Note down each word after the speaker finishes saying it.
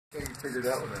You figured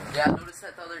that one out. Yeah, I noticed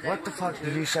that the other day. What the fuck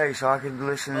did you say so I can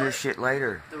listen to this shit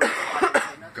later?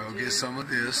 Go get some of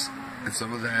this and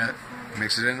some of that,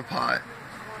 mix it in a pot,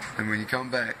 and when you come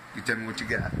back, you tell me what you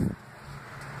got.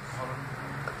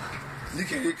 You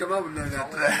can't even come up with nothing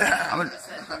after that.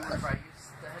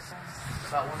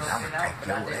 About one of them out, but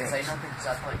I didn't say nothing because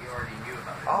I thought you already knew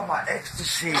about it. Oh, my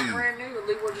ecstasy. Brand new,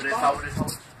 but if I would have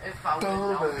told you, if I would have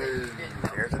known that you didn't know.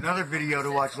 There's another video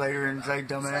to watch later and say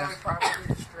dumbass.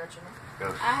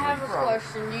 I have a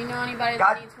question. Do you know anybody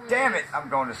God that needs one? damn it, I'm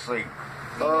going to sleep.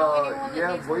 Do you know anyone that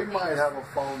Yeah, needs we one of might these? have a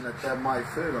phone that might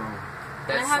fit on.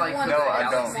 That's have like one the No, I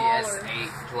don't. Galaxy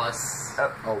S8 Plus.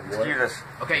 Oh, what? You just,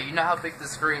 Okay, you know how big the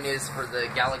screen is for the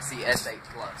Galaxy S8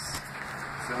 Plus?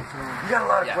 you got a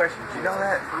lot of Yeah. questions. You know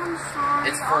that? I'm sorry.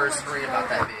 It's for a screen about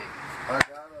that big. I got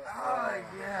Oh,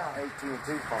 yeah. a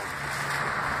AT&T phone.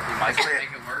 You might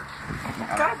make it work.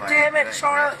 God damn it,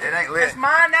 Charlotte. It ain't lit. It's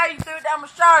mine now. You threw it down my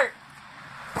shirt.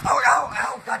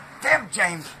 Oh, God damn,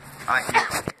 James. All right, here.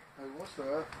 Hey, what's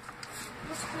that?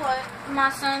 Guess what? My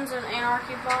son's an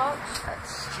Anarchy box. That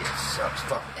shit sucks.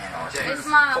 Fuck Anarchy. It's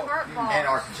my heart box.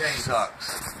 Anarchy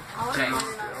sucks. I was James.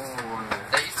 wondering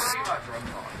that. They used to be my drum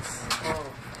box.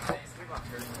 They used to be my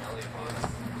Chris and Elliott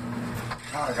box.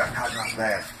 Oh, I got caught off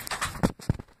that.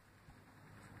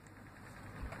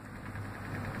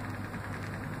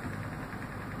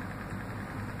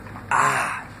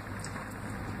 Ah.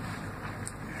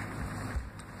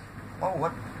 Oh,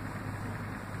 what?